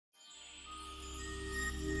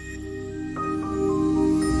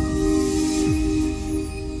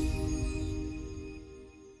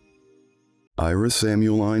Ira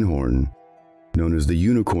Samuel Einhorn, known as the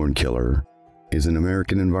Unicorn Killer, is an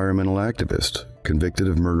American environmental activist convicted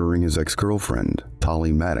of murdering his ex-girlfriend,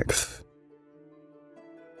 Holly Maddux.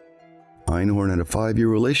 Einhorn had a 5-year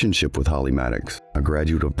relationship with Holly Maddux, a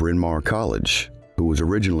graduate of Bryn Mawr College, who was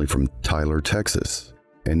originally from Tyler, Texas,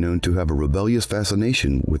 and known to have a rebellious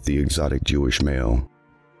fascination with the exotic Jewish male.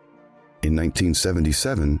 In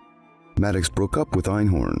 1977, Maddux broke up with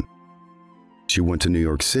Einhorn. She went to New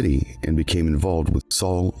York City and became involved with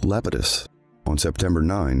Saul Lapidus. On September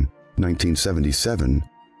 9, 1977,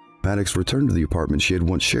 Maddux returned to the apartment she had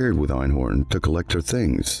once shared with Einhorn to collect her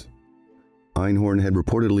things. Einhorn had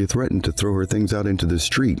reportedly threatened to throw her things out into the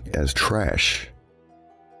street as trash,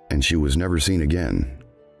 and she was never seen again.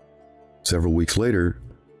 Several weeks later,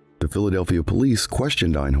 the Philadelphia police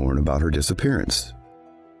questioned Einhorn about her disappearance.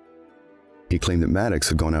 He claimed that Maddux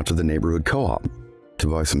had gone out to the neighborhood co-op to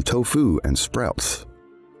buy some tofu and sprouts,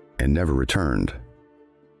 and never returned.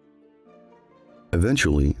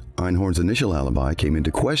 Eventually, Einhorn's initial alibi came into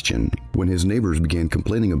question when his neighbors began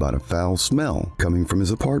complaining about a foul smell coming from his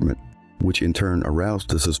apartment, which in turn aroused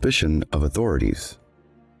the suspicion of authorities.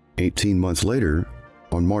 18 months later,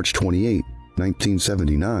 on March 28,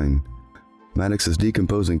 1979, Maddux's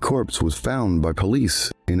decomposing corpse was found by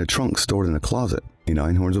police in a trunk stored in a closet in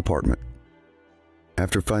Einhorn's apartment.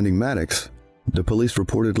 After finding Maddux, the police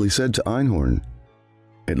reportedly said to Einhorn,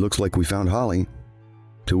 "It looks like we found Holly,"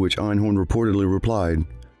 to which Einhorn reportedly replied,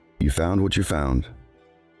 "You found what you found."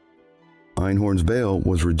 Einhorn's bail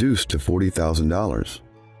was reduced to $40,000.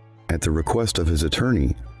 At the request of his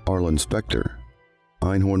attorney, Arlen Specter,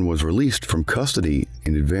 Einhorn was released from custody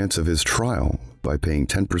in advance of his trial by paying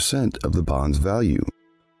 10% of the bond's value,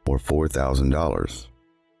 or $4,000.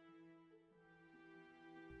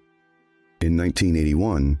 In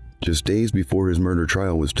 1981, just days before his murder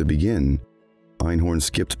trial was to begin, Einhorn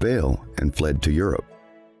skipped bail and fled to Europe.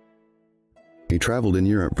 He traveled in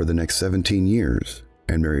Europe for the next 17 years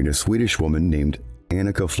and married a Swedish woman named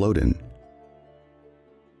Annika Floden.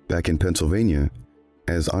 Back in Pennsylvania,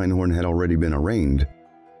 as Einhorn had already been arraigned,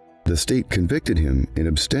 the state convicted him in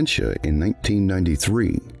absentia in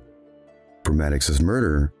 1993. For Maddux's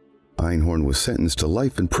murder, Einhorn was sentenced to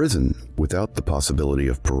life in prison without the possibility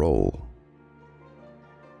of parole.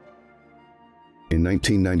 In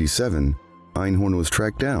 1997, Einhorn was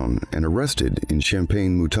tracked down and arrested in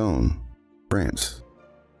Champagne-Mouton, France,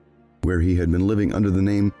 where he had been living under the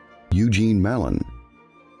name Eugene Mallon.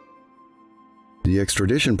 The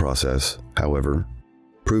extradition process, however,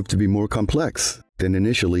 proved to be more complex than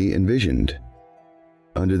initially envisioned.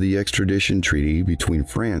 Under the extradition treaty between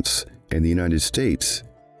France and the United States,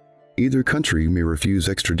 either country may refuse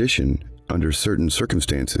extradition under certain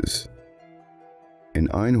circumstances, and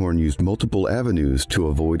Einhorn used multiple avenues to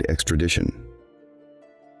avoid extradition.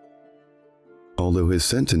 Although his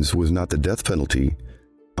sentence was not the death penalty,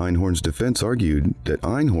 Einhorn's defense argued that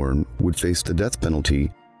Einhorn would face the death penalty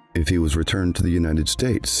if he was returned to the United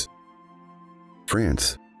States.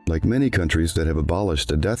 France, like many countries that have abolished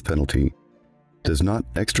the death penalty, does not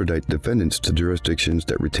extradite defendants to jurisdictions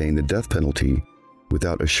that retain the death penalty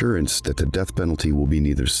without assurance that the death penalty will be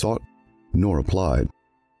neither sought nor applied.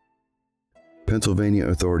 Pennsylvania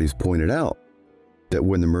authorities pointed out that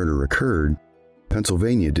when the murder occurred,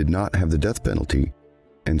 Pennsylvania did not have the death penalty,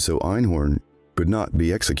 and so Einhorn could not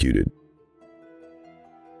be executed.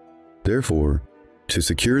 Therefore, to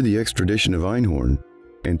secure the extradition of Einhorn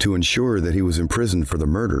and to ensure that he was imprisoned for the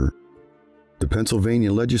murder, the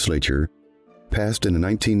Pennsylvania legislature passed in a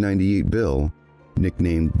 1998 bill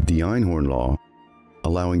nicknamed the Einhorn Law,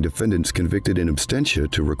 allowing defendants convicted in absentia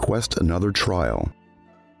to request another trial.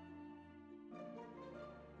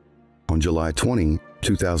 On July 20,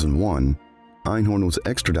 2001, Einhorn was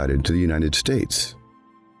extradited to the United States.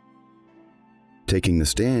 Taking the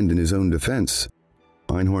stand in his own defense,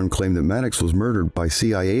 Einhorn claimed that Maddux was murdered by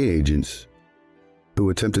CIA agents who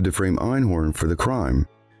attempted to frame Einhorn for the crime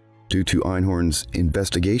due to Einhorn's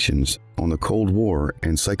investigations on the Cold War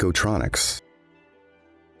and psychotronics.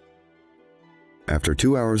 After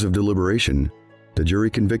 2 hours of deliberation, the jury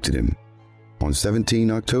convicted him on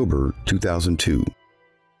 17 October 2002,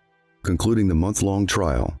 concluding the month-long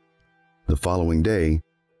trial. The following day,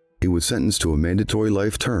 he was sentenced to a mandatory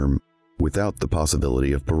life term without the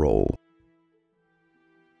possibility of parole.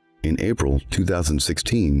 In April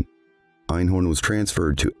 2016, Einhorn was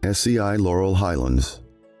transferred to SCI Laurel Highlands,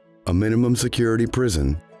 a minimum security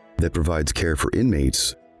prison that provides care for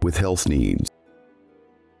inmates with health needs.